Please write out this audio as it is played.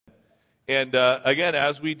And again,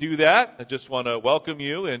 as we do that, I just want to welcome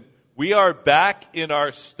you. And we are back in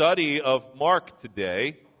our study of Mark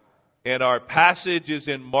today. And our passage is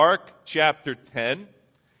in Mark chapter 10.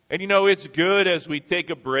 And you know, it's good as we take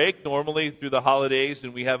a break normally through the holidays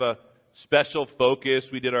and we have a special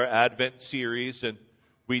focus. We did our Advent series and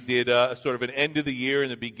we did sort of an end of the year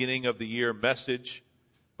and the beginning of the year message.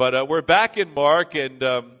 But we're back in Mark and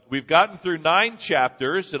we've gotten through 9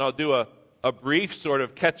 chapters, and I'll do a brief sort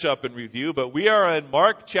of catch up and review. But we are in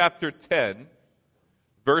Mark chapter 10,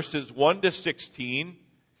 verses 1 to 16.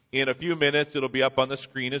 In a few minutes, it'll be up on the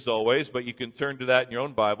screen as always, but you can turn to that in your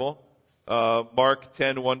own Bible. Mark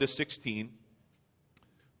 10, 1 to 16.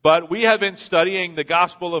 But we have been studying the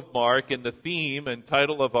Gospel of Mark, and the theme and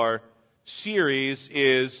title of our series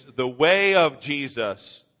is The Way of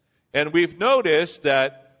Jesus. And we've noticed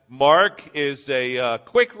that Mark is a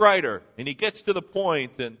quick writer, and he gets to the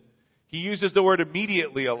point, and he uses the word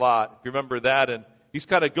immediately a lot, if you remember that, and he's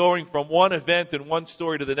kind of going from one event and one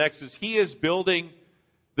story to the next as he is building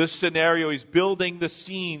the scenario, he's building the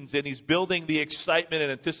scenes, and he's building the excitement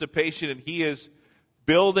and anticipation, and he is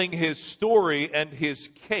building his story and his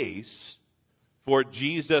case for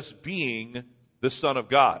Jesus being the Son of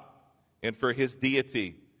God and for his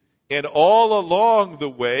deity. And all along the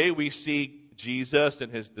way, we see Jesus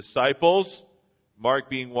and his disciples, Mark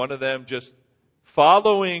being one of them, just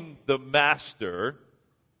following the Master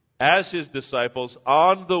as his disciples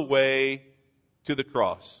on the way to the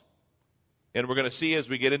cross. And we're going to see as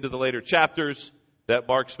we get into the later chapters that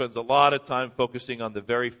Mark spends a lot of time focusing on the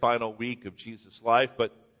very final week of Jesus' life.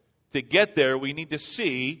 But to get there, we need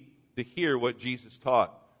to hear what Jesus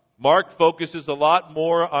taught. Mark focuses a lot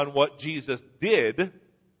more on what Jesus did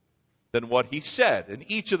than what he said. And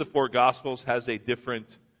each of the 4 Gospels has a different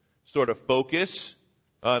sort of focus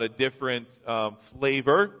on a different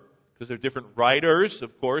flavor, because they're different writers,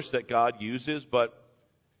 of course, that God uses. But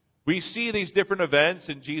we see these different events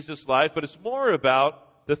in Jesus' life, but it's more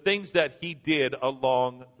about the things that he did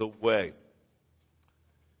along the way.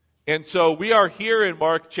 And so we are here in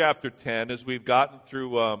Mark chapter 10 as we've gotten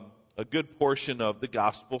through a good portion of the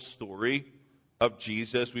gospel story of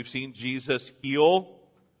Jesus. We've seen Jesus heal.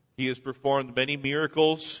 He has performed many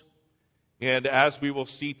miracles. And as we will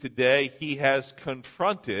see today, he has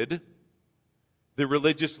confronted the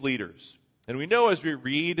religious leaders. And we know as we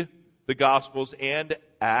read the Gospels and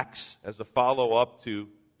Acts as a follow-up to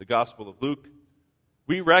the Gospel of Luke,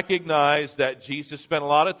 we recognize that Jesus spent a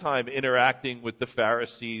lot of time interacting with the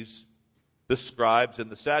Pharisees, the scribes,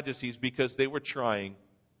 and the Sadducees because they were trying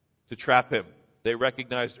to trap him. They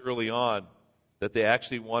recognized early on that they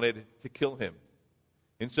actually wanted to kill him.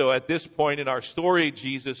 And so at this point in our story,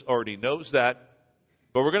 Jesus already knows that.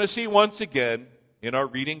 But we're going to see once again in our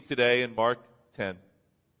reading today in Mark 10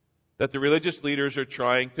 that the religious leaders are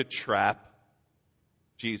trying to trap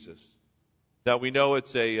Jesus. Now we know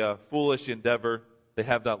it's a foolish endeavor. They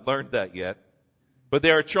have not learned that yet. But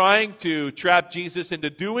they are trying to trap Jesus into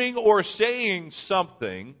doing or saying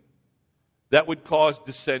something that would cause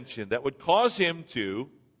dissension, that would cause him to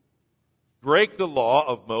break the law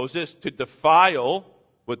of Moses, to defile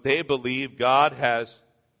what they believe God has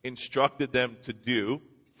instructed them to do.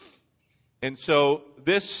 And so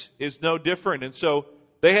this is no different. And so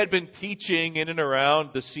they had been teaching in and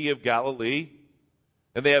around the Sea of Galilee,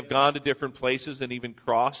 and they have gone to different places and even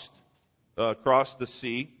crossed the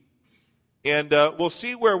sea. And we'll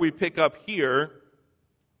see where we pick up here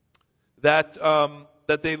that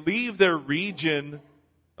they leave their region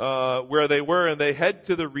where they were, and they head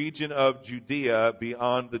to the region of Judea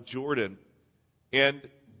beyond the Jordan. And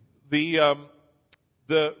the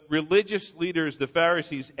religious leaders, the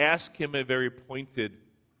Pharisees, ask him a very pointed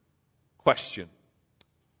question.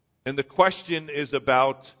 And the question is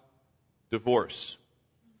about divorce.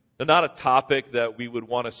 Now, not a topic that we would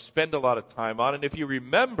want to spend a lot of time on. And if you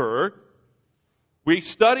remember, we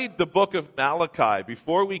studied the book of Malachi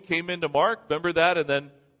before we came into Mark. Remember that? And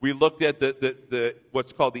then we looked at the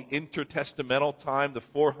what's called the intertestamental time, the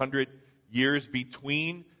 400 years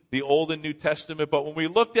between the Old and New Testament. But when we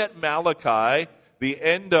looked at Malachi, the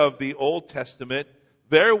end of the Old Testament,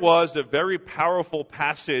 there was a very powerful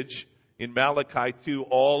passage in Malachi 2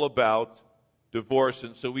 all about divorce.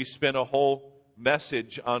 And so we spent a whole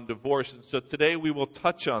message on divorce. And so today we will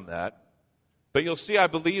touch on that. But you'll see, I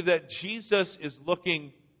believe that Jesus is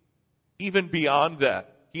looking even beyond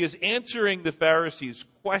that. He is answering the Pharisees'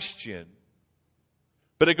 question,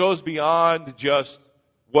 but it goes beyond just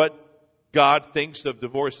what God thinks of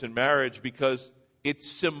divorce and marriage, because it's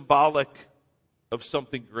symbolic of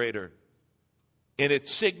something greater. And it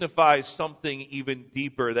signifies something even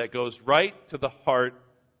deeper that goes right to the heart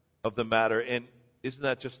of the matter. And isn't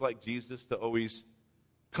that just like Jesus to always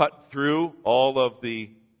cut through all of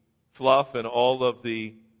the fluff and all of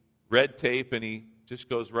the red tape, and he just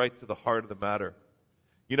goes right to the heart of the matter?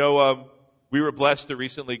 You know, we were blessed to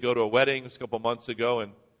recently go to a wedding a couple months ago,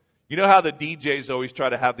 and you know how the DJs always try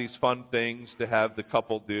to have these fun things to have the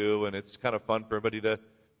couple do, and it's kind of fun for everybody to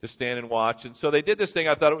stand and watch. And so they did this thing.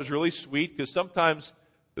 I thought it was really sweet, because sometimes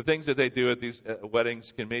the things that they do at these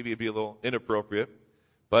weddings can maybe be a little inappropriate.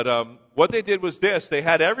 But what they did was this. They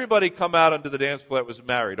had everybody come out onto the dance floor that was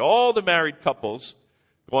married. All the married couples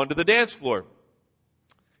go onto the dance floor.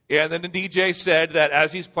 And then the DJ said that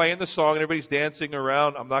as he's playing the song and everybody's dancing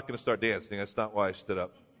around, I'm not going to start dancing. That's not why I stood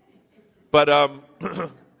up. But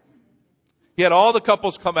he had all the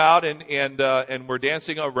couples come out and were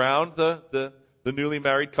dancing around the newly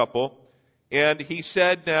married couple. And he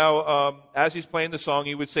said now, as he's playing the song,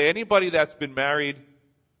 he would say, anybody that's been married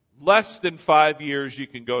less than 5 years, you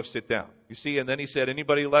can go sit down. You see, and then he said,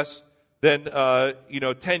 anybody less than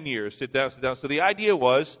 10 years, sit down, sit down. So the idea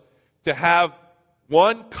was to have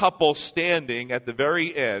one couple standing at the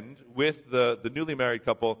very end with the newly married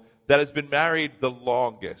couple that has been married the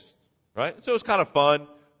longest, right? So it was kind of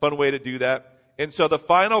fun way to do that. And so the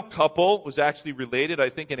final couple was actually related, I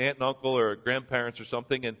think, an aunt and uncle or grandparents or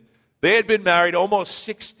something, and they had been married almost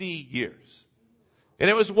 60 years. And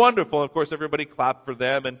it was wonderful. And of course, everybody clapped for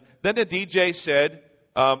them. And then the DJ said,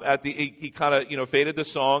 he kind of, faded the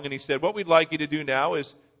song, and he said, what we'd like you to do now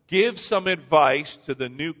is give some advice to the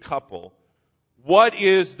new couple. What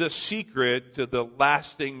is the secret to the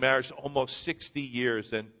lasting marriage, almost 60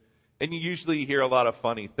 years? And you usually hear a lot of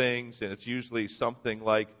funny things, and it's usually something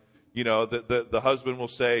like, the husband will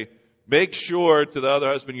say, make sure to the other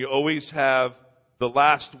husband you always have the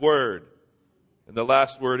last word. And the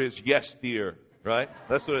last word is, yes, dear. Right?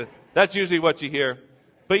 That's usually what you hear.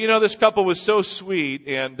 But this couple was so sweet,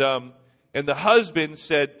 and the husband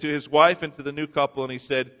said to his wife and to the new couple, and he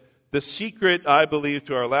said, the secret, I believe,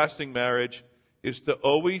 to our lasting marriage is to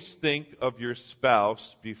always think of your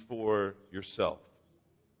spouse before yourself.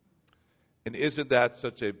 And isn't that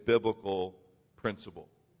such a biblical principle?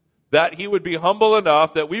 That he would be humble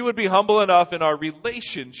enough, that we would be humble enough in our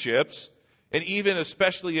relationships, and even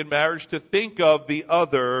especially in marriage, to think of the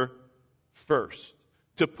other first.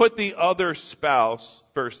 To put the other spouse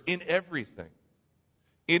first in everything.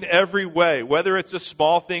 In every way. Whether it's the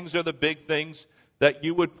small things or the big things, that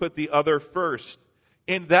you would put the other first.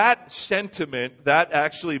 And that sentiment, that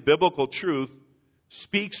actually biblical truth,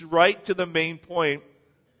 speaks right to the main point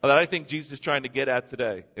that I think Jesus is trying to get at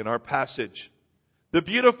today in our passage. The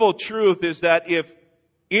beautiful truth is that if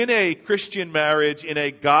in a Christian marriage, in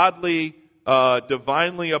a godly,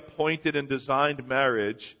 divinely appointed and designed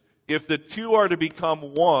marriage, if the two are to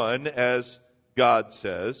become one, as God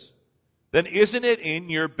says, then isn't it in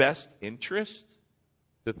your best interest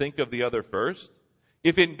to think of the other first?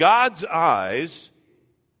 If in God's eyes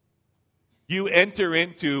you enter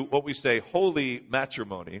into what we say holy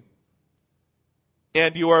matrimony,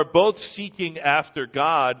 and you are both seeking after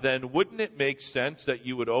God, then wouldn't it make sense that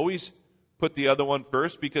you would always put the other one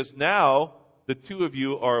first? Because now the two of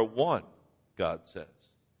you are one, God says.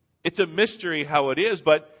 It's a mystery how it is,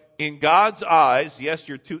 but in God's eyes, yes,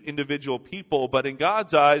 you're two individual people, but in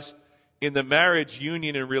God's eyes, in the marriage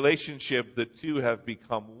union and relationship, the two have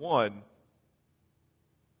become one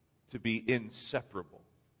to be inseparable.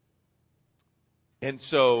 And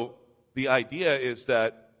so the idea is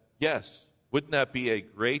that, yes, wouldn't that be a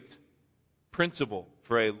great principle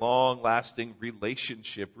for a long-lasting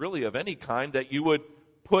relationship, really of any kind, that you would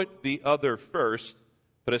put the other first,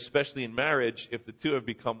 but especially in marriage, if the two have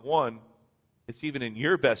become one, it's even in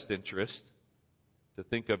your best interest to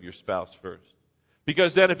think of your spouse first.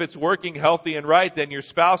 Because then if it's working healthy and right, then your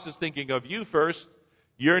spouse is thinking of you first.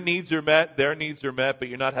 Your needs are met, their needs are met, but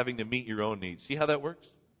you're not having to meet your own needs. See how that works?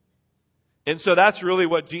 And so that's really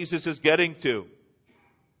what Jesus is getting to.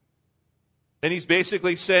 And he's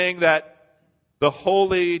basically saying that the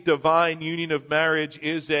holy, divine union of marriage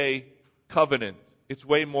is a covenant. It's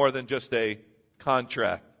way more than just a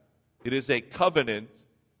contract. It is a covenant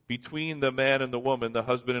between the man and the woman, the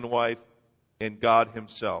husband and wife, and God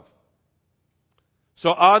himself.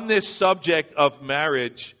 So on this subject of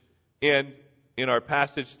marriage, and in our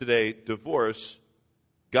passage today, divorce,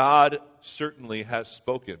 God certainly has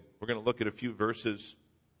spoken. We're going to look at a few verses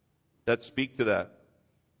that speak to that.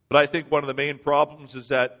 But I think one of the main problems is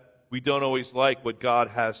that we don't always like what God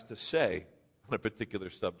has to say on a particular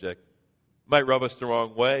subject. It might rub us the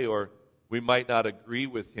wrong way, or we might not agree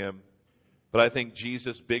with him. But I think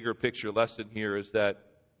Jesus' bigger picture lesson here is that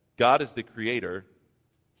God is the creator.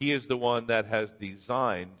 He is the one that has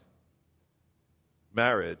designed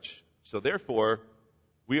marriage. So therefore,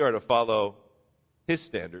 we are to follow His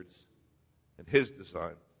standards and His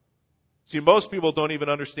design. See, most people don't even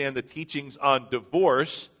understand the teachings on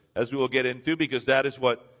divorce, as we will get into, because that is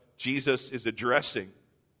what Jesus is addressing.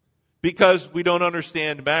 Because we don't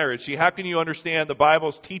understand marriage. See, how can you understand the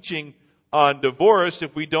Bible's teaching on divorce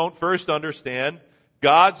if we don't first understand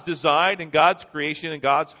God's design and God's creation and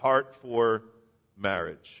God's heart for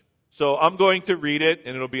marriage? So I'm going to read it,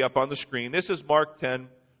 and it'll be up on the screen. This is Mark 10,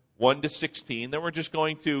 1 to 16. Then we're just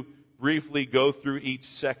going to briefly go through each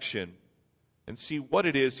section and see what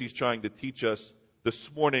it is He's trying to teach us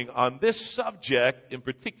this morning on this subject in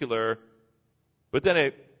particular, but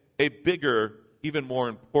then a bigger, even more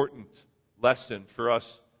important lesson for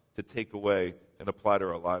us to take away and apply to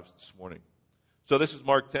our lives this morning. So this is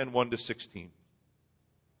Mark 10, 1 to 16.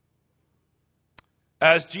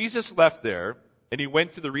 As Jesus left there, and He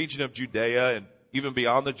went to the region of Judea and even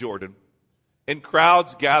beyond the Jordan, and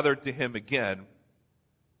crowds gathered to Him again.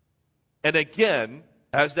 And again,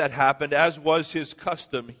 as that happened, as was His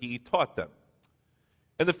custom, He taught them.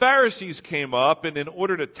 And the Pharisees came up, and in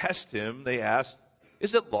order to test Him, they asked,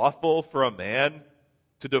 "Is it lawful for a man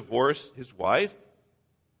to divorce his wife?"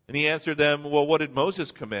 And He answered them, "Well, what did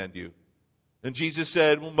Moses command you?" And Jesus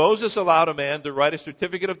said, "Well, Moses allowed a man to write a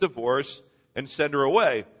certificate of divorce and send her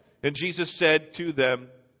away." And Jesus said to them,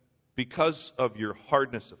 "Because of your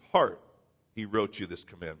hardness of heart, He wrote you this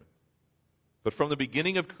commandment. But from the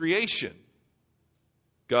beginning of creation,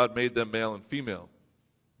 God made them male and female.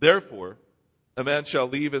 Therefore, a man shall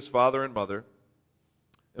leave his father and mother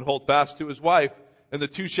and hold fast to his wife, and the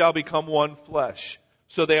two shall become one flesh.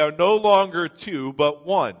 So they are no longer two, but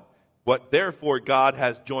one. What therefore God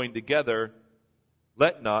has joined together,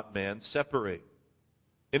 let not man separate."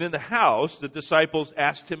 And in the house, the disciples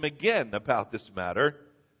asked Him again about this matter.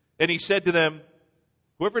 And He said to them,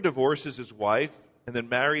 "Whoever divorces his wife and then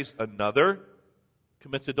marries another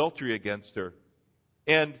commits adultery against her.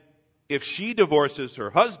 And if she divorces her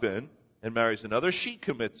husband and marries another, she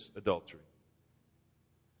commits adultery."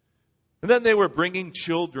 And then they were bringing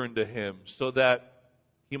children to Him so that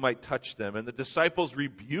He might touch them. And the disciples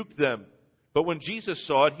rebuked them. But when Jesus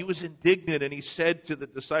saw it, He was indignant, and He said to the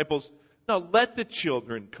disciples, "Now let the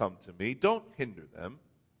children come to me. Don't hinder them.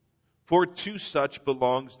 For to such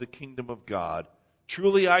belongs the kingdom of God.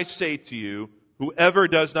 Truly I say to you, whoever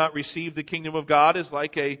does not receive the kingdom of God is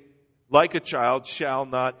like a child, shall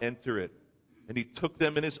not enter it." And He took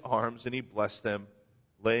them in His arms, and He blessed them,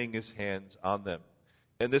 laying His hands on them.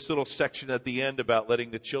 And this little section at the end about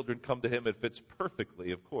letting the children come to Him, it fits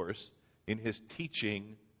perfectly, of course, in His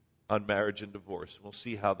teaching on marriage and divorce. We'll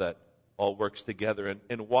see how that all works together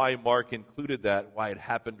and why Mark included that, why it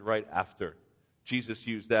happened right after. Jesus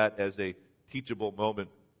used that as a teachable moment.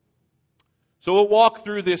 So we'll walk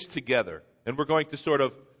through this together, and we're going to sort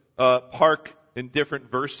of park in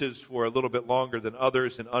different verses for a little bit longer than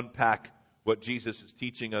others and unpack what Jesus is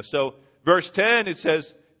teaching us. So verse 10, it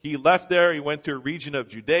says, He left there, He went to a region of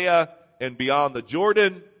Judea, and beyond the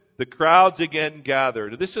Jordan, the crowds again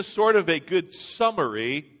gathered. This is sort of a good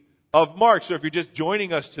summary of Mark. So if you're just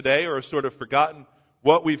joining us today or sort of forgotten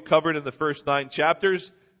what we've covered in the first 9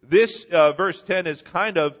 chapters, this verse 10 is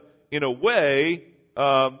kind of, in a way,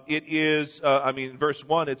 in verse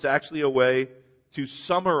 1, it's actually a way to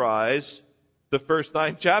summarize the first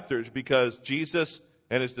 9 chapters, because Jesus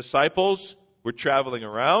and His disciples were traveling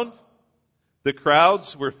around. The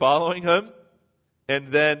crowds were following Him, and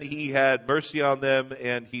then He had mercy on them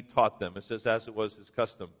and He taught them. It says, as it was His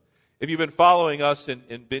custom. If you've been following us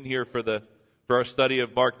and been here for our study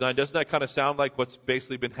of Mark 9, doesn't that kind of sound like what's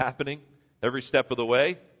basically been happening every step of the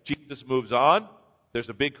way? Jesus moves on. There's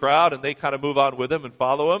a big crowd, and they kind of move on with Him and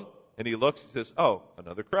follow Him. And He looks, He says, "Oh,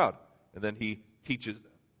 another crowd." And then He teaches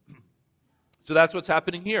them. So that's what's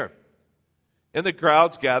happening here. And the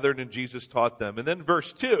crowds gathered, and Jesus taught them. And then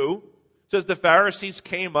verse 2 says the Pharisees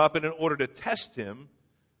came up, and in order to test Him,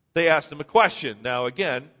 they asked Him a question. Now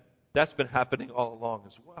again, that's been happening all along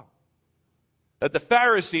as well. That the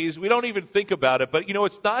Pharisees, we don't even think about it, but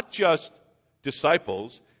it's not just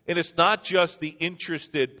disciples, and it's not just the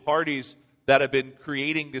interested parties that have been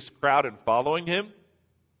creating this crowd and following Him.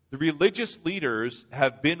 The religious leaders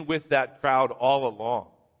have been with that crowd all along.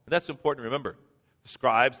 And that's important to remember. The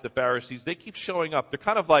scribes, the Pharisees, they keep showing up. They're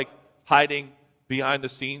kind of like hiding behind the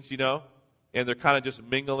scenes, and they're kind of just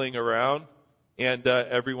mingling around. And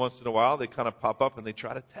every once in a while, they kind of pop up and they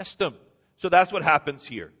try to test Him. So that's what happens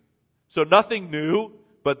here. So nothing new,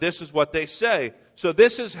 but this is what they say. So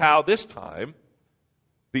this is how this time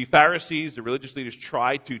the Pharisees, the religious leaders,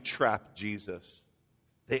 try to trap Jesus.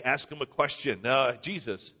 They ask Him a question. Now,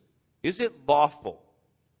 Jesus, is it lawful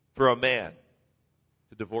for a man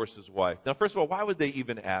to divorce his wife? Now, first of all, why would they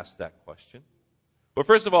even ask that question? Well,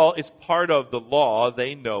 first of all, it's part of the law.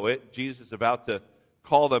 They know it. Jesus is about to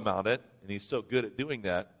call them on it, and he's so good at doing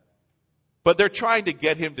that. But they're trying to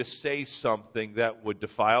get him to say something that would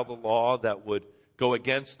defile the law, that would go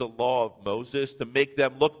against the law of Moses, to make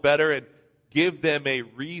them look better and give them a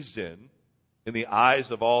reason in the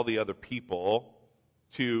eyes of all the other people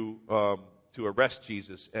to arrest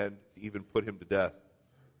Jesus and to even put him to death.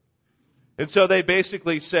 And so they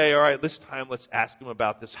basically say, all right, this time let's ask him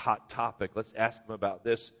about this hot topic. Let's ask him about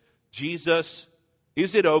this. Jesus,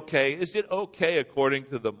 is it okay? Is it okay according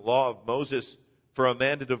to the law of Moses for a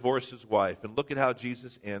man to divorce his wife? And look at how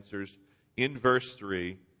Jesus answers in verse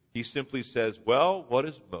 3. He simply says, well, what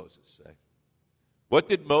does Moses say? What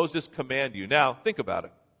did Moses command you? Now, think about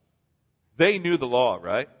it. They knew the law,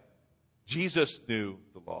 right? Jesus knew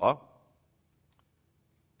the law.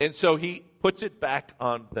 And so he puts it back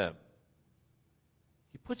on them.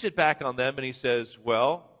 He puts it back on them and he says,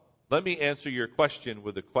 well, let me answer your question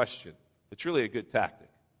with a question. It's really a good tactic.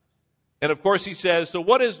 And of course he says, so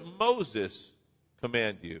what does Moses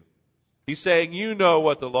command you? He's saying, you know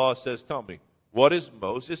what the law says. Tell me, what does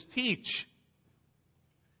Moses teach?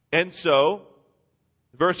 And so,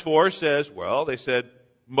 verse 4 says, well, they said,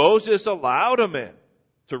 Moses allowed a man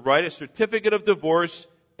to write a certificate of divorce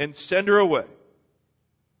and send her away.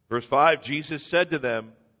 Verse 5, Jesus said to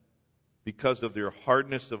them, because of their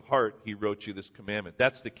hardness of heart, he wrote you this commandment.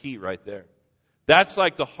 That's the key right there. That's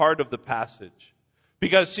like the heart of the passage.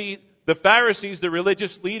 Because see, the Pharisees, the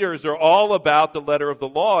religious leaders, are all about the letter of the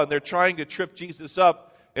law, and they're trying to trip Jesus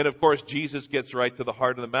up. And of course, Jesus gets right to the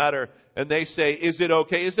heart of the matter. And they say, is it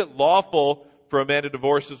okay? Is it lawful for a man to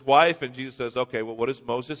divorce his wife? And Jesus says, okay, well, what does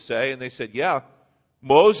Moses say? And they said, yeah,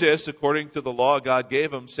 Moses, according to the law God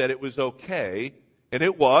gave him, said it was okay. And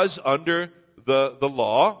it was under the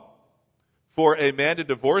law for a man to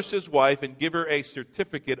divorce his wife and give her a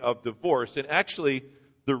certificate of divorce. And actually,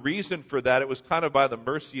 the reason for that, it was kind of by the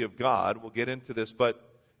mercy of God. We'll get into this, but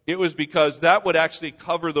it was because that would actually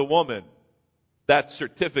cover the woman, that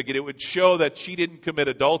certificate. It would show that she didn't commit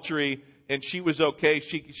adultery and she was okay.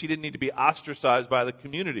 She didn't need to be ostracized by the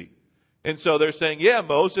community. And so they're saying, yeah,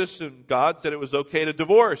 Moses and God said it was okay to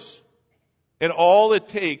divorce. And all it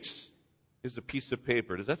takes is a piece of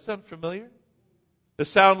paper. Does that sound familiar? Does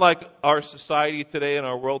it sound like our society today and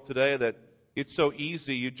our world today, that it's so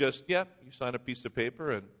easy, you sign a piece of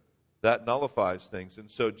paper and that nullifies things. And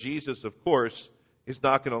so Jesus, of course, is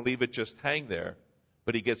not going to leave it just hang there,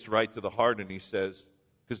 but he gets right to the heart and he says,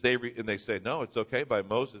 because they say, no, it's okay by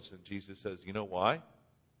Moses. And Jesus says, you know why?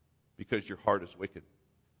 Because your heart is wicked.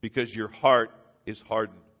 Because your heart is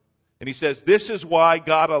hardened. And he says, this is why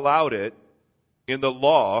God allowed it in the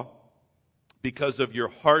law, because of your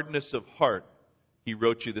hardness of heart. He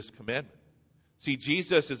wrote you this commandment. See,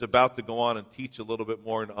 Jesus is about to go on and teach a little bit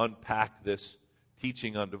more and unpack this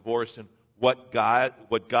teaching on divorce and what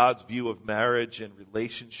God's view of marriage and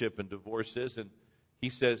relationship and divorce is. And he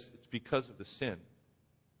says it's because of the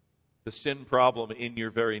sin problem in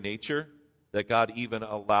your very nature, that God even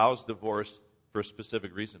allows divorce for a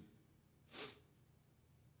specific reason.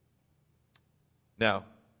 Now,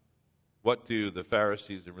 what do the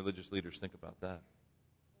Pharisees and religious leaders think about that?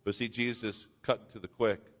 But see, Jesus cut to the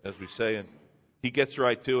quick, as we say, and he gets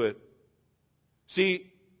right to it.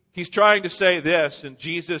 See, he's trying to say this, and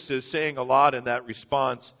Jesus is saying a lot in that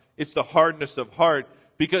response. It's the hardness of heart,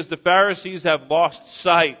 because the Pharisees have lost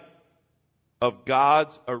sight of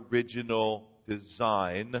God's original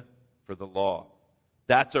design for the law.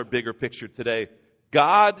 That's our bigger picture today.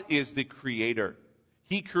 God is the creator.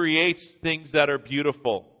 He creates things that are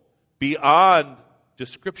beautiful, beyond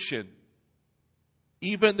description.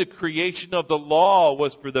 Even the creation of the law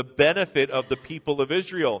was for the benefit of the people of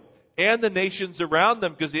Israel and the nations around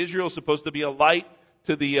them, because Israel is supposed to be a light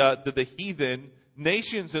to the heathen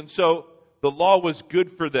nations. And so the law was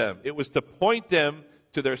good for them. It was to point them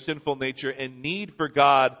to their sinful nature and need for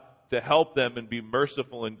God to help them and be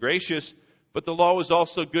merciful and gracious. But the law was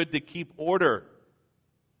also good to keep order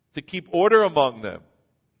among them.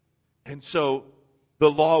 And so the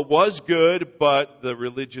law was good, but the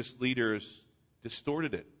religious leaders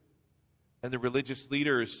distorted it. And the religious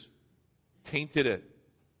leaders tainted it.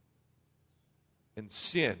 And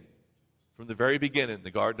sin, from the very beginning,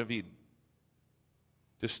 the Garden of Eden,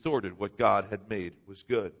 distorted what God had made was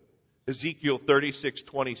good. Ezekiel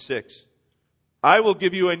 36:26. I will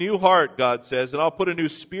give you a new heart, God says, and I'll put a new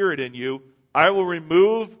spirit in you. I will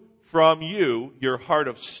remove from you your heart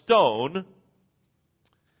of stone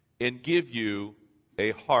and give you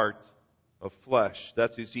a heart of flesh.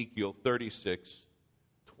 That's Ezekiel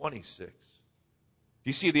 36:26.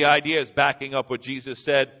 You see, the idea is backing up what Jesus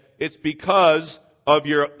said. It's because of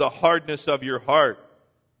the hardness of your heart.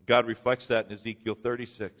 God reflects that in Ezekiel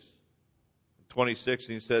 36:26,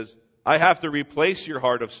 and he says, I have to replace your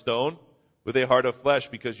heart of stone with a heart of flesh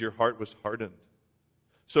because your heart was hardened.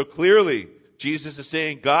 So clearly, Jesus is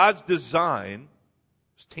saying God's design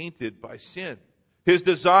was tainted by sin. His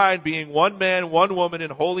design being one man, one woman in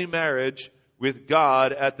holy marriage with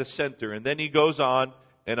God at the center. And then he goes on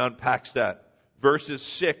and unpacks that. Verses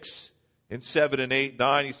 6 and 7 and 8,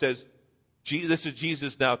 9, he says, this is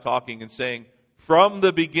Jesus now talking and saying, from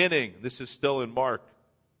the beginning, this is still in Mark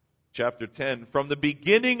chapter 10, from the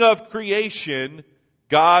beginning of creation,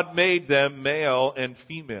 God made them male and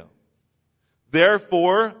female.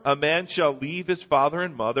 Therefore, a man shall leave his father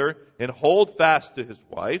and mother and hold fast to his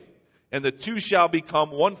wife, and the two shall become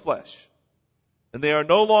one flesh. And they are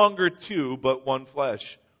no longer two, but one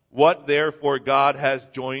flesh. What therefore God has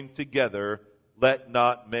joined together, let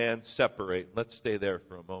not man separate. Let's stay there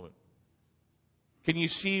for a moment. Can you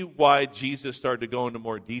see why Jesus started to go into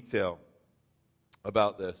more detail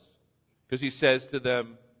about this? Because he says to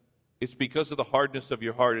them, it's because of the hardness of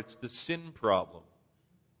your heart. It's the sin problem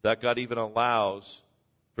that God even allows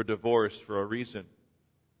for divorce for a reason.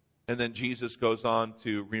 And then Jesus goes on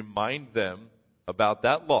to remind them about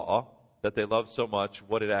that law that they love so much,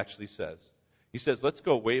 what it actually says. He says, let's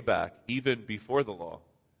go way back, even before the law.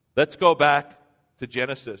 Let's go back to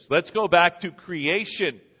Genesis. Let's go back to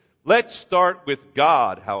creation. Let's start with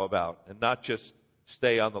God, how about, and not just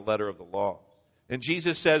stay on the letter of the law. And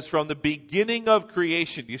Jesus says, from the beginning of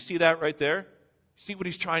creation, do you see that right there? See what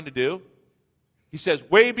he's trying to do? He says,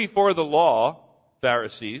 way before the law,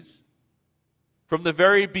 Pharisees, from the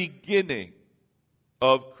very beginning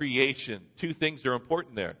of creation, two things are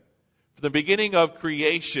important there. From the beginning of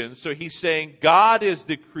creation, so he's saying God is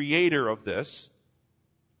the creator of this,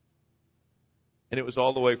 and it was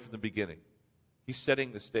all the way from the beginning. He's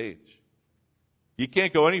setting the stage. You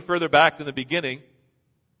can't go any further back than the beginning,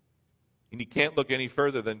 and you can't look any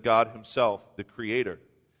further than God himself, the creator.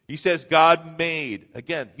 He says God made.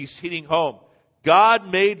 Again, he's hitting home.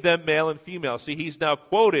 God made them male and female. See, he's now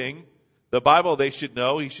quoting the Bible they should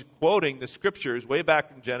know. He's quoting the scriptures way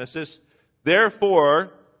back from Genesis.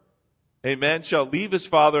 Therefore, a man shall leave his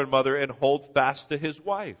father and mother and hold fast to his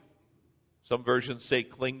wife. Some versions say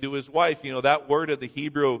cling to his wife. You know, that word of the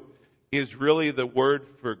Hebrew is really the word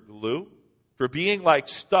for glue, for being like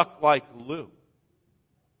stuck like glue.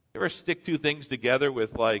 You ever stick two things together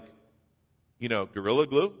with Gorilla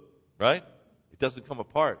Glue, right? It doesn't come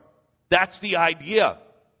apart. That's the idea.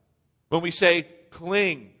 When we say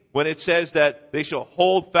cling, when it says that they shall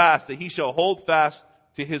hold fast, that he shall hold fast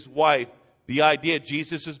to his wife, the idea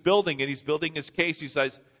Jesus is building, and he's building his case. He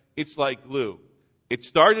says, it's like glue. It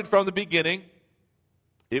started from the beginning.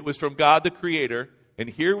 It was from God the Creator. And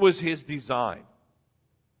here was his design,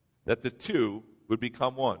 that the two would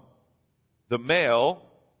become one. The male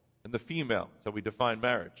and the female. So we define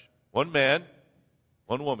marriage. One man,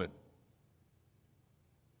 one woman.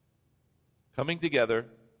 Coming together,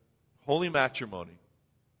 holy matrimony.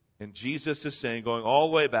 And Jesus is saying, going all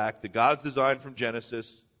the way back to God's design from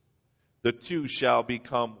Genesis, the two shall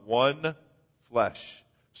become one flesh.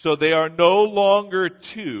 So they are no longer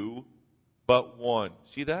two, but one.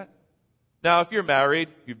 See that? Now, if you're married,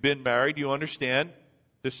 you've been married, you understand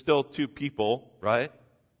there's still two people, right?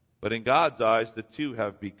 But in God's eyes, the two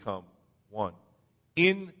have become one.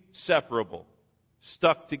 Inseparable.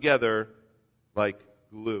 Stuck together like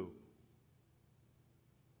glue.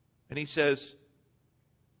 And he says,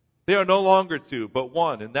 they are no longer two, but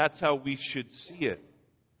one. And that's how we should see it.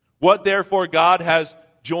 What therefore God has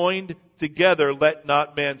joined together, let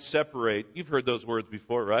not man separate. You've heard those words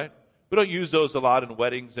before, right? We don't use those a lot in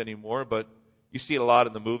weddings anymore, but you see it a lot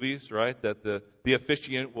in the movies, right? That the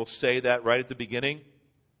officiant will say that right at the beginning.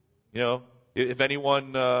 You know, if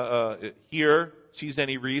anyone here sees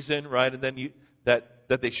any reason, right, and then that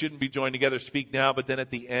they shouldn't be joined together, speak now. But then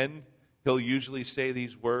at the end, he'll usually say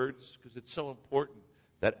these words because it's so important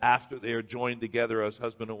that after they are joined together as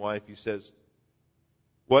husband and wife, he says,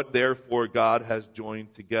 "What therefore God has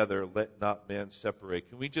joined together, let not man separate."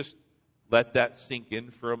 Can we just let that sink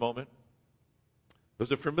in for a moment?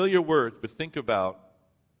 Those are familiar words, but think about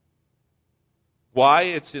why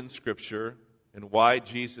it's in Scripture and why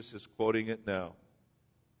Jesus is quoting it now.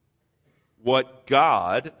 What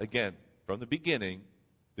God, again, from the beginning,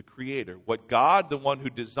 the Creator, what God, the one who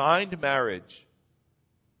designed marriage,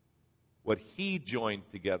 what He joined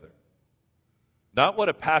together. Not what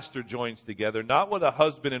a pastor joins together, not what a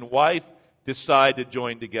husband and wife decide to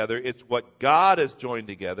join together. It's what God has joined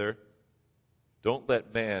together. Don't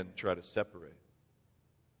let man try to separate.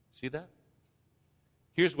 See that?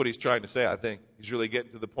 Here's what he's trying to say, I think. He's really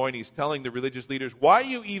getting to the point. He's telling the religious leaders, why are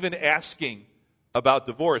you even asking about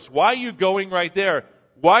divorce? Why are you going right there?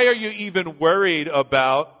 Why are you even worried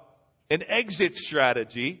about an exit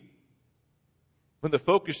strategy when the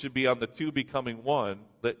focus should be on the two becoming one?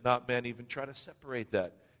 Let not man even try to separate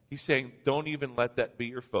that. He's saying, don't even let that be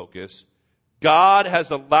your focus. God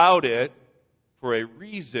has allowed it for a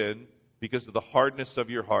reason, because of the hardness of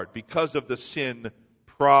your heart, because of the sin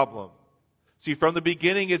problem. See, from the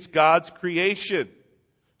beginning, it's God's creation.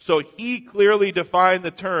 So He clearly defined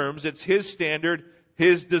the terms. It's His standard,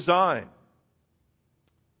 His design.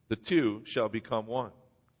 The two shall become one.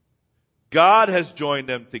 God has joined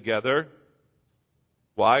them together.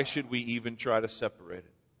 Why should we even try to separate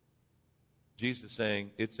it? Jesus is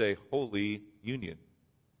saying it's a holy union.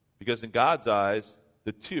 Because in God's eyes,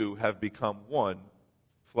 the two have become one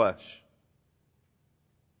flesh.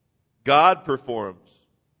 God performs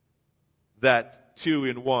that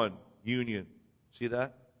 2-in-1 union. See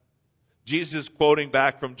that? Jesus is quoting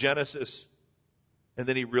back from Genesis, and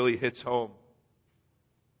then he really hits home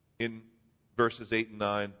in verses 8 and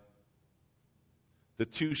 9. The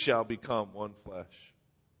two shall become one flesh.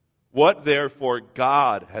 What therefore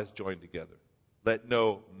God has joined together, let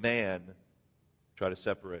no man try to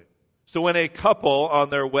separate. So when a couple on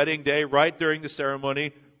their wedding day, right during the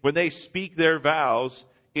ceremony, when they speak their vows,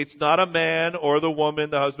 it's not a man or the woman,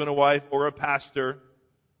 the husband or wife, or a pastor,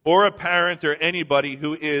 or a parent, or anybody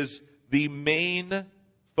who is the main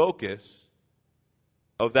focus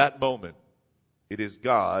of that moment. It is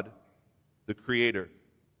God, the Creator,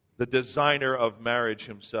 the designer of marriage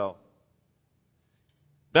Himself.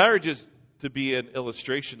 Marriage is to be an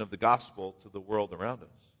illustration of the gospel to the world around us.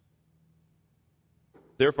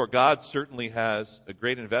 Therefore, God certainly has a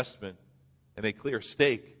great investment and a clear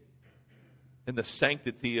stake in the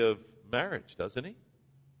sanctity of marriage, doesn't He?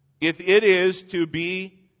 If it is to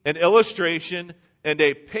be an illustration and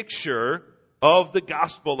a picture of the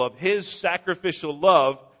gospel, of His sacrificial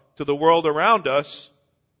love to the world around us,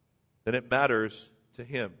 then it matters to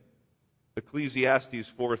Him.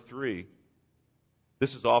 Ecclesiastes 4:3.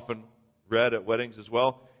 This is often read at weddings as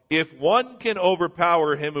well. If one can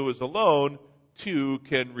overpower him who is alone, two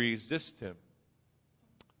can resist him.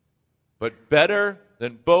 But better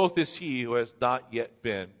than both is he who has not yet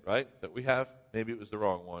been. Right? That we have? Maybe it was the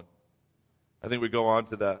wrong one. I think we go on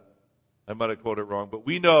to that. I might have quoted it wrong. But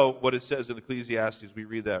we know what it says in Ecclesiastes. We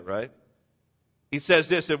read that, right? He says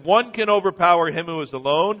this, if one can overpower him who is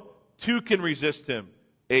alone, two can resist him.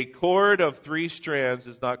 A cord of 3 strands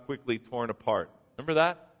is not quickly torn apart. Remember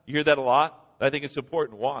that? You hear that a lot? I think it's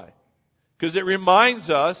important. Why? Because it reminds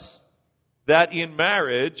us that in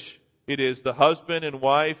marriage, it is the husband and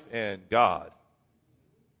wife and God.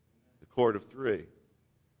 The cord of 3.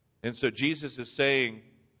 And so Jesus is saying,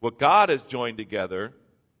 what God has joined together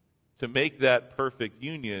to make that perfect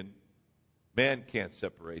union, man can't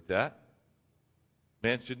separate that.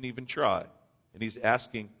 Man shouldn't even try. And he's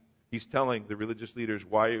telling the religious leaders,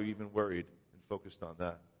 why are you even worried and focused on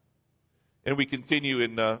that? And we continue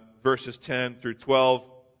in verses 10 through 12.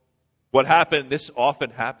 What happened? This often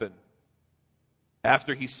happened.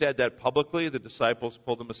 After he said that publicly, the disciples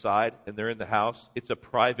pulled him aside and they're in the house. It's a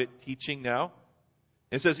private teaching now.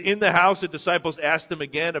 It says, in the house, the disciples asked him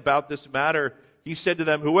again about this matter. He said to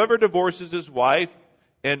them, whoever divorces his wife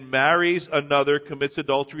and marries another commits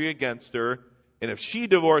adultery against her. And if she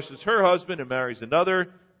divorces her husband and marries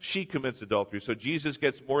another, she commits adultery. So Jesus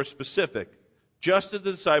gets more specific. Just to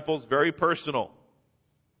the disciples, very personal.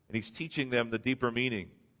 And he's teaching them the deeper meaning.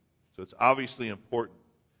 So it's obviously important.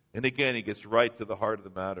 And again, he gets right to the heart of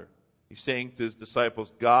the matter. He's saying to his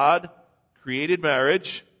disciples, God created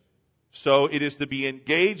marriage, so it is to be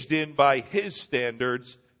engaged in by His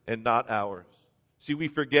standards and not ours. See, we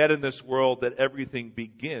forget in this world that everything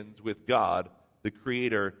begins with God, the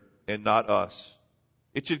Creator, and not us.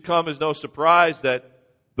 It should come as no surprise that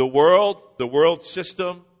the world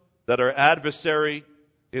system that our adversary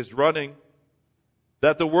is running,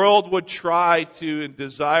 that the world would try to and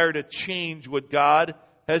desire to change what God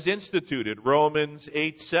has instituted. Romans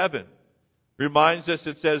 8:7 reminds us,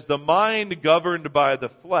 it says, the mind governed by the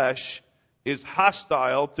flesh is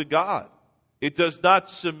hostile to God. It does not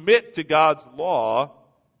submit to God's law,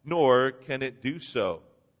 nor can it do so.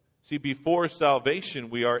 See, before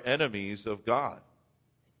salvation, we are enemies of God.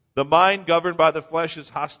 The mind governed by the flesh is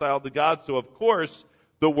hostile to God. So, of course,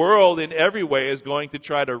 the world in every way is going to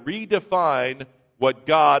try to redefine what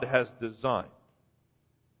God has designed.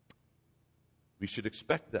 We should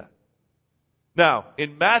expect that. Now,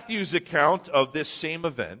 in Matthew's account of this same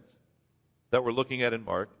event that we're looking at in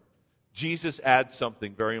Mark, Jesus adds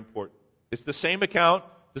something very important. It's the same account,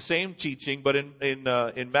 the same teaching, but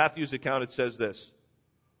in Matthew's account it says this.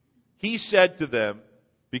 He said to them,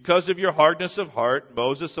 because of your hardness of heart,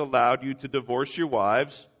 Moses allowed you to divorce your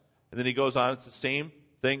wives. And then he goes on, it's the same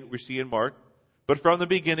thing we see in Mark. But from the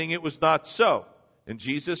beginning it was not so. And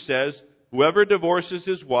Jesus says, whoever divorces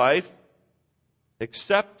his wife,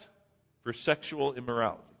 except for sexual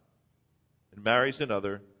immorality, and marries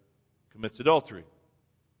another, commits adultery.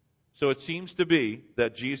 So it seems to be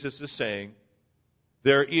that Jesus is saying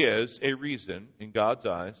there is a reason in God's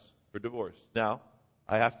eyes for divorce. Now,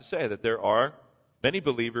 I have to say that there are many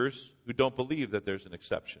believers who don't believe that there's an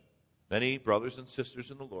exception. Many brothers and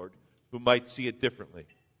sisters in the Lord who might see it differently.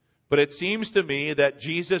 But it seems to me that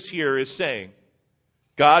Jesus here is saying,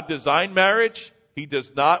 God designed marriage. He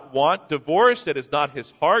does not want divorce. That is not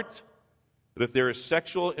his heart. But if there is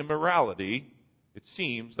sexual immorality, it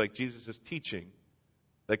seems like Jesus is teaching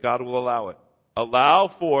that God will allow it. Allow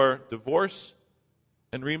for divorce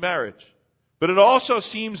and remarriage. But it also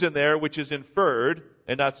seems in there, which is inferred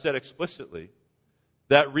and not said explicitly,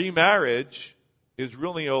 that remarriage is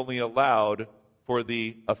really only allowed for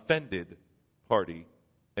the offended party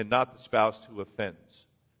and not the spouse who offends.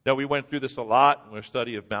 Now, we went through this a lot in our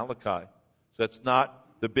study of Malachi, so that's not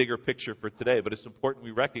the bigger picture for today, but it's important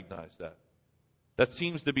we recognize that. That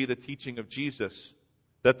seems to be the teaching of Jesus,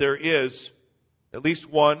 that there is at least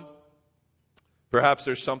one, perhaps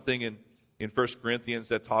there's something in 1 Corinthians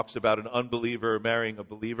that talks about an unbeliever marrying a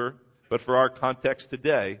believer, but for our context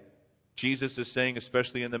today, Jesus is saying,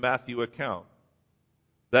 especially in the Matthew account,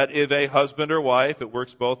 that if a husband or wife, it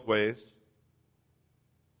works both ways,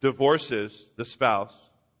 divorces the spouse,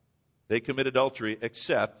 they commit adultery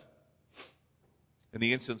except in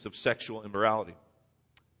the instance of sexual immorality.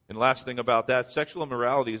 And last thing about that, sexual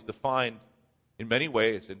immorality is defined in many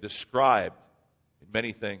ways and described in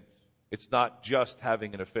many things. It's not just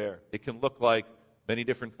having an affair. It can look like many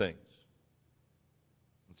different things.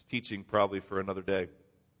 It's teaching probably for another day.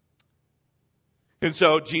 And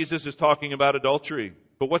so Jesus is talking about adultery.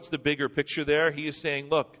 But what's the bigger picture there? He is saying,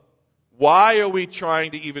 look, why are we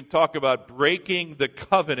trying to even talk about breaking the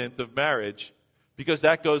covenant of marriage? Because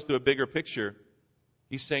that goes to a bigger picture.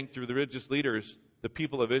 He's saying through the religious leaders, the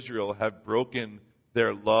people of Israel have broken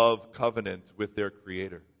their love covenant with their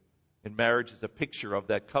Creator. And marriage is a picture of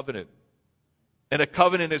that covenant. And a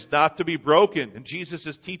covenant is not to be broken. And Jesus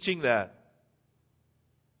is teaching that.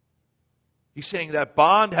 He's saying that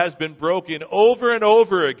bond has been broken over and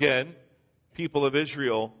over again, people of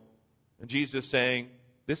Israel. And Jesus is saying,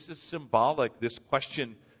 this is symbolic, this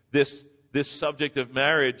question, this subject of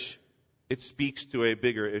marriage, it speaks to a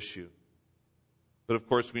bigger issue. But of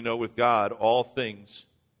course we know with God, all things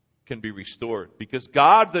can be restored. Because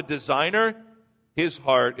God, the designer, his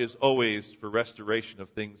heart is always for restoration of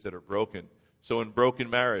things that are broken. So in broken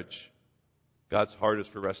marriage, God's heart is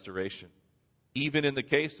for restoration. Even in the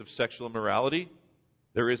case of sexual immorality,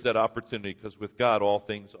 there is that opportunity because with God, all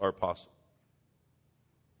things are possible.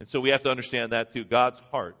 And so we have to understand that too. God's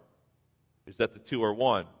heart is that the two are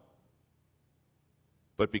one.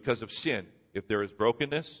 But because of sin, if there is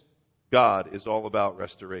brokenness, God is all about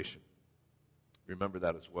restoration. Remember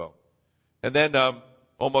that as well. And then,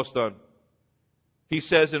 almost done. He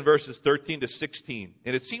says in verses 13 to 16,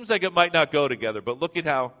 and it seems like it might not go together, but look at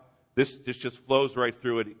how this just flows right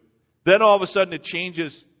through it. Then all of a sudden it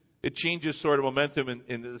changes sort of momentum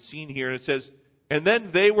in the scene here, and it says, and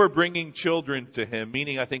then they were bringing children to him,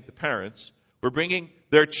 meaning I think the parents, were bringing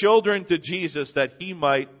their children to Jesus that he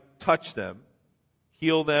might touch them,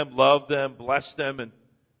 heal them, love them, bless them, and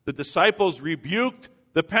the disciples rebuked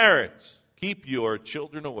the parents, keep your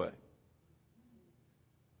children away.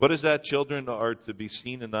 What is that? Children are to be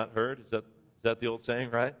seen and not heard. Is that the old saying,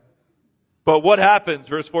 right? But what happens?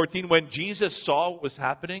 Verse 14, when Jesus saw what was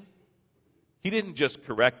happening, he didn't just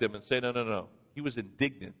correct them and say, no. He was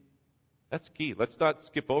indignant. That's key. Let's not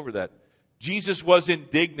skip over that. Jesus was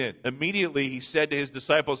indignant. Immediately he said to his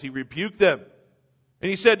disciples, he rebuked them. And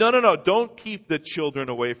he said, no, don't keep the children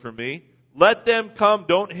away from me. Let them come,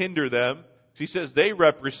 don't hinder them. He says they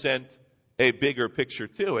represent a bigger picture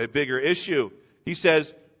too, a bigger issue. He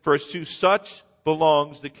says, for to such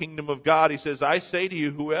belongs the kingdom of God. He says, I say to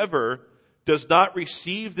you, whoever does not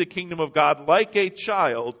receive the kingdom of God like a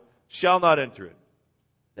child shall not enter it.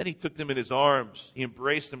 Then he took them in his arms. He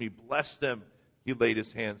embraced them. He blessed them. He laid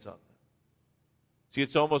his hands on them. See,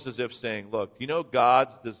 it's almost as if saying, look, you know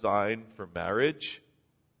God's design for marriage?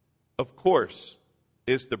 Of course,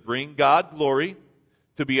 is to bring God glory,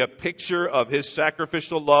 to be a picture of his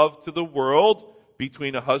sacrificial love to the world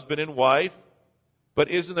between a husband and wife. But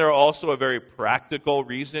isn't there also a very practical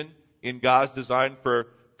reason in God's design for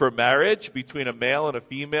for marriage between a male and a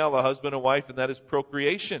female, a husband and wife, and that is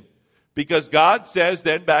procreation. Because God says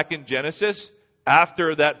then back in Genesis,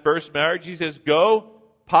 after that first marriage, He says, go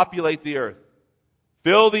populate the earth.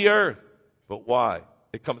 Fill the earth. But why?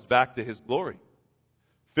 It comes back to His glory.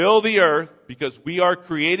 Fill the earth because we are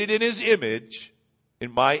created in His image.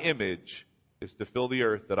 In my image is to fill the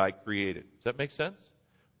earth that I created. Does that make sense?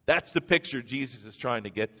 That's the picture Jesus is trying to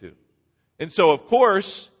get to. And so, of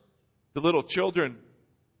course, the little children,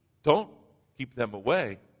 don't keep them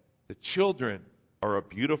away. The children are a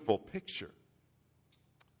beautiful picture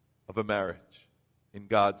of a marriage in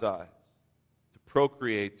God's eyes. To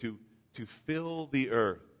procreate, to fill the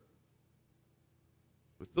earth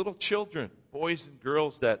with little children, boys and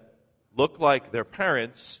girls that look like their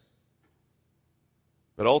parents,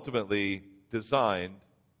 but ultimately designed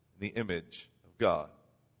in the image of God.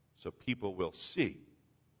 So people will see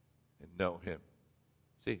and know Him.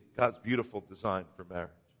 See, God's beautiful design for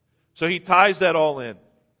marriage. So He ties that all in.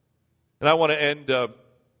 And I want to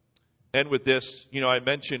end with this. You know, I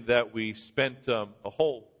mentioned that we spent a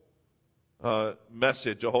whole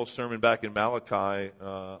message, a whole sermon back in Malachi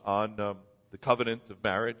on the covenant of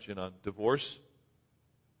marriage and on divorce.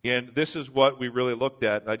 And this is what we really looked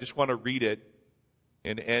at. I just want to read it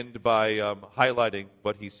and end by highlighting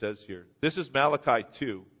what he says here. This is Malachi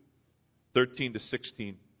 2, 13 to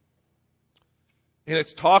 16. And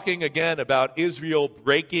it's talking again about Israel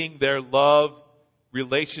breaking their love,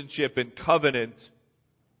 relationship, and covenant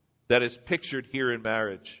that is pictured here in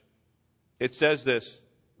marriage. It says this.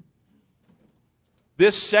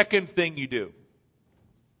 This second thing you do.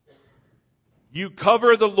 You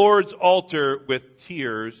cover the Lord's altar with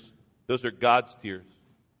tears. Those are God's tears.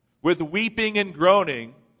 With weeping and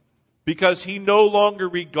groaning, because He no longer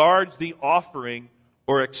regards the offering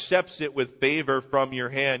or accepts it with favor from your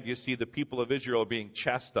hand. You see, the people of Israel are being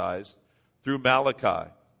chastised through Malachi.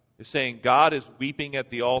 They're saying God is weeping at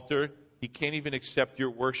the altar. He can't even accept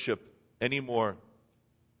your worship anymore.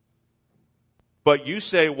 But you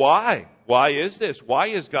say, why? Why is this? Why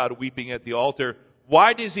is God weeping at the altar?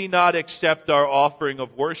 Why does He not accept our offering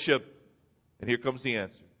of worship? And here comes the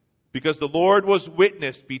answer. Because the Lord was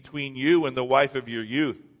witness between you and the wife of your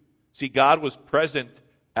youth. See, God was present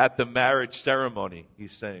at the marriage ceremony,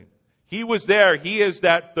 He's saying. He was there. He is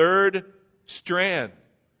that third strand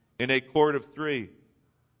in a cord of three.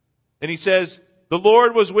 And He says, the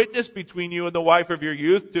Lord was witness between you and the wife of your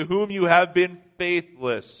youth, to whom you have been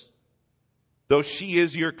faithless, though she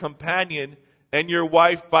is your companion and your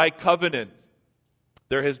wife by covenant.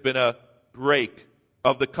 There has been a break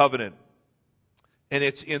of the covenant. And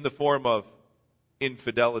it's in the form of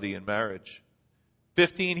infidelity in marriage.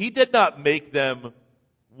 15, He did not make them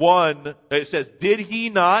one. It says, did He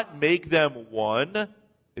not make them one?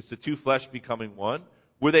 It's the two flesh becoming one.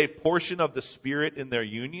 With a portion of the Spirit in their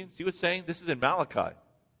union. See what's saying? This is in Malachi.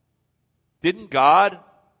 Didn't God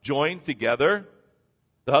join together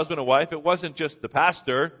the husband and wife? It wasn't just the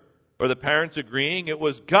pastor or the parents agreeing. It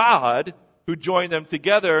was God who joined them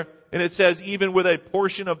together. And it says, even with a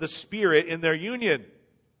portion of the Spirit in their union.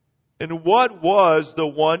 And what was the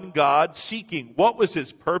one God seeking? What was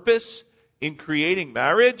His purpose in creating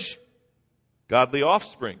marriage? Godly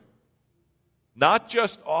offspring. Not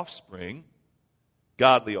just offspring,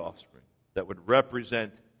 godly offspring that would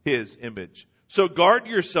represent His image. So guard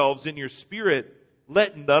yourselves in your spirit.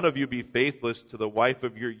 Let none of you be faithless to the wife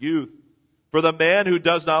of your youth. For the man who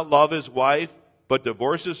does not love his wife, but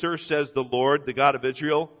divorces her, says the Lord, the God of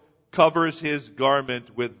Israel, covers his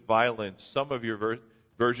garment with violence. Some of your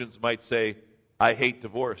versions might say, I hate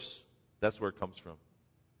divorce. That's where it comes from.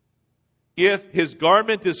 If his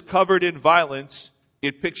garment is covered in violence,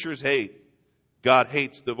 it pictures hate. God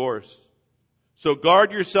hates divorce. So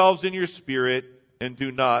guard yourselves in your spirit and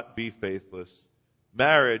do not be faithless.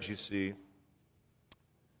 Marriage, you see,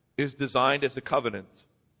 is designed as a covenant.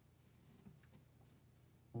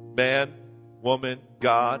 Man, woman,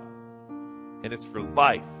 God, and it's for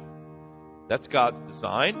life. That's God's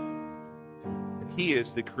design. And He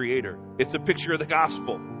is the creator. It's a picture of the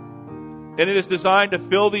gospel. And it is designed to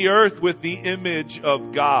fill the earth with the image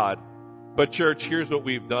of God. But church, here's what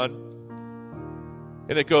we've done.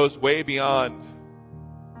 And it goes way beyond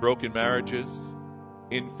broken marriages,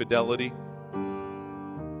 infidelity.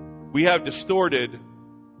 We have distorted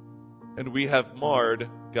and we have marred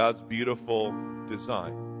God's beautiful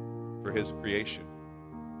design for His creation.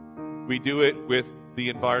 We do it with the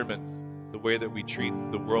environment, the way that we treat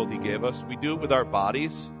the world He gave us. We do it with our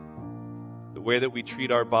bodies, the way that we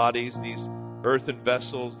treat our bodies, these earthen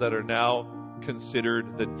vessels that are now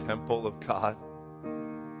considered the temple of God.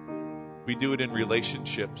 We do it in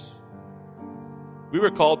relationships. We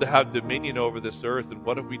were called to have dominion over this earth, and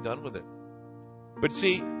what have we done with it? But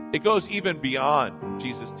see, it goes even beyond,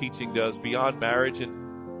 Jesus' teaching does, beyond marriage.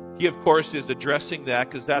 And he, of course, is addressing that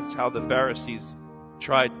because that's how the Pharisees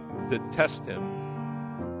tried to test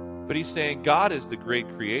him. But he's saying God is the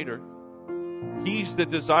great creator. He's the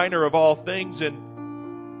designer of all things.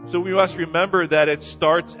 And so we must remember that it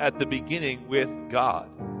starts at the beginning with God.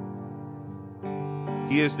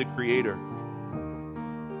 He is the creator.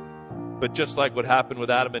 But just like what happened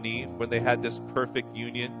with Adam and Eve, when they had this perfect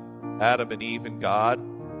union, Adam and Eve and God,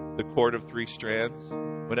 the cord of 3 strands,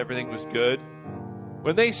 when everything was good,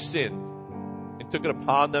 when they sinned and took it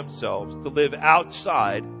upon themselves to live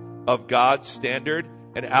outside of God's standard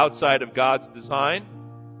and outside of God's design,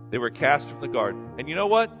 they were cast from the garden. And you know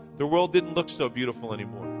what? The world didn't look so beautiful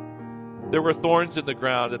anymore. There were thorns in the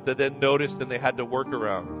ground that they then noticed and they had to work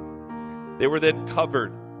around. They were then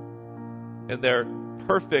covered in their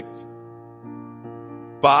perfect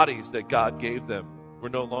bodies that God gave them were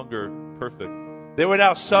no longer perfect. They were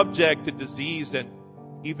now subject to disease and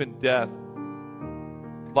even death.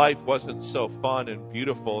 Life wasn't so fun and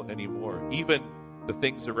beautiful anymore. Even the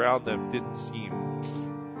things around them didn't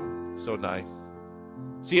seem so nice.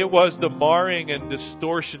 See, it was the marring and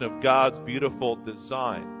distortion of God's beautiful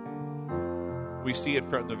design. We see it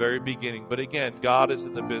from the very beginning. But again, God is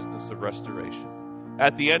in the business of restoration.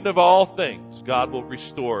 At the end of all things, God will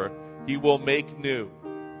restore. He will make new.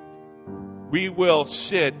 We will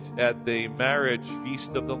sit at the marriage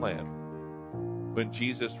feast of the Lamb when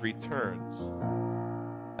Jesus returns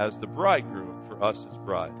as the bridegroom for us as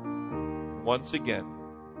bride. Once again,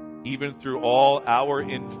 even through all our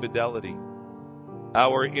infidelity,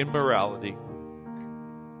 our immorality,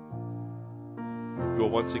 we will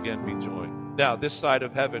once again be joined. Now, this side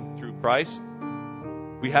of heaven through Christ,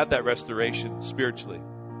 we have that restoration spiritually.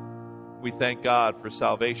 We thank God for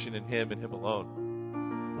salvation in Him and Him alone.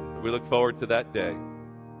 We look forward to that day.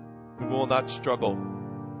 We will not struggle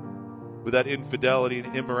with that infidelity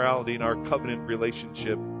and immorality in our covenant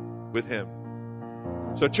relationship with Him.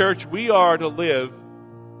 So, church, we are to live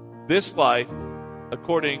this life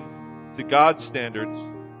according to God's standards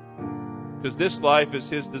because this life is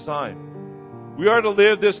His design. We are to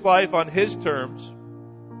live this life on His terms,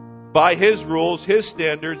 by His rules, His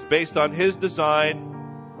standards, based on His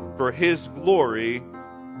design for His glory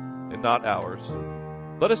and not ours.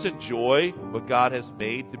 Let us enjoy what God has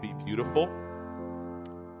made to be beautiful.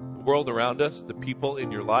 The world around us, the people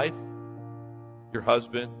in your life, your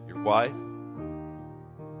husband, your wife.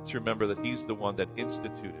 Let's remember that He's the one that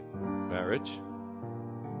instituted marriage.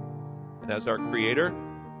 And as our Creator,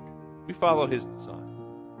 we follow His design.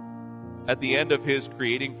 At the end of His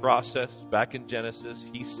creating process, back in Genesis,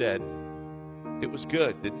 He said, it was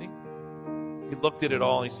good, didn't He? He looked at it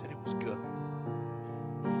all and He said, it was good.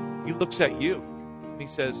 He looks at you. He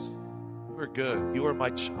says, you are good. You are my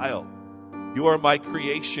child. You are my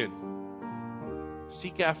creation.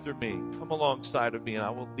 Seek after me. Come alongside of me and I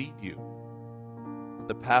will lead you on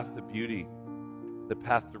the path to beauty, the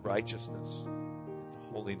path to righteousness, to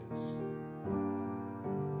holiness.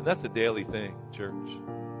 And that's a daily thing, church.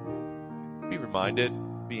 Be reminded,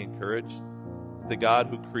 be encouraged. The God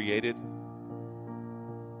who created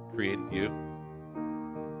you,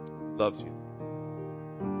 loves you.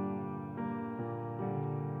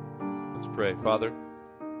 Pray. Father,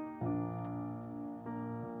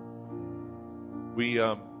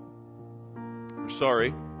 we're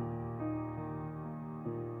sorry.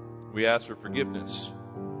 We ask for forgiveness.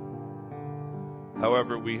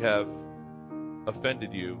 However, we have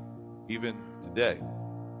offended you even today.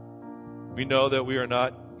 We know that we are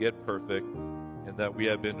not yet perfect and that we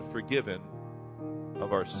have been forgiven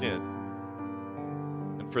of our sin.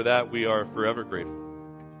 And for that, we are forever grateful.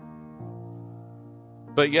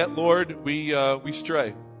 But yet, Lord, we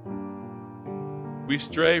stray. We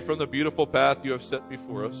stray from the beautiful path you have set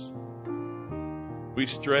before us. We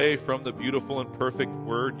stray from the beautiful and perfect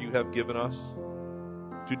word you have given us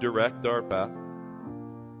to direct our path.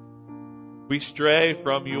 We stray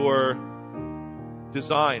from your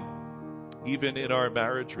design, even in our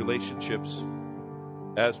marriage relationships,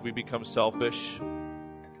 as we become selfish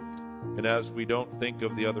and as we don't think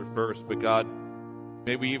of the other first. But God,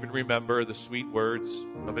 may we even remember the sweet words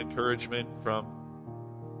of encouragement from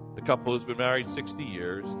the couple who's been married 60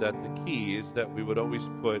 years, that the key is that we would always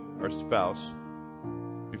put our spouse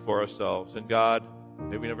before ourselves. And God,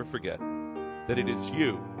 may we never forget that it is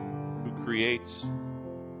you who creates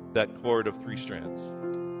that cord of 3 strands.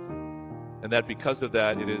 And that because of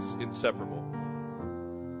that, it is inseparable.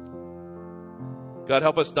 God,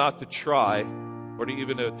 help us not to try or to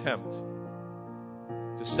even attempt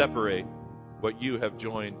to separate what you have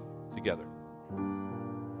joined together.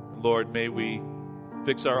 Lord, may we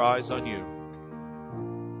fix our eyes on you.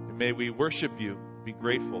 And may we worship you, be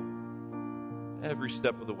grateful every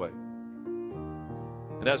step of the way.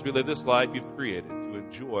 And as we live this life you've created, to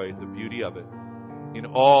enjoy the beauty of it in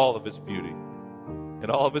all of its beauty,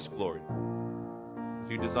 in all of its glory,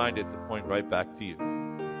 as you designed it to point right back to you.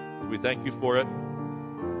 So we thank you for it.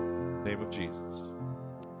 In the name of Jesus.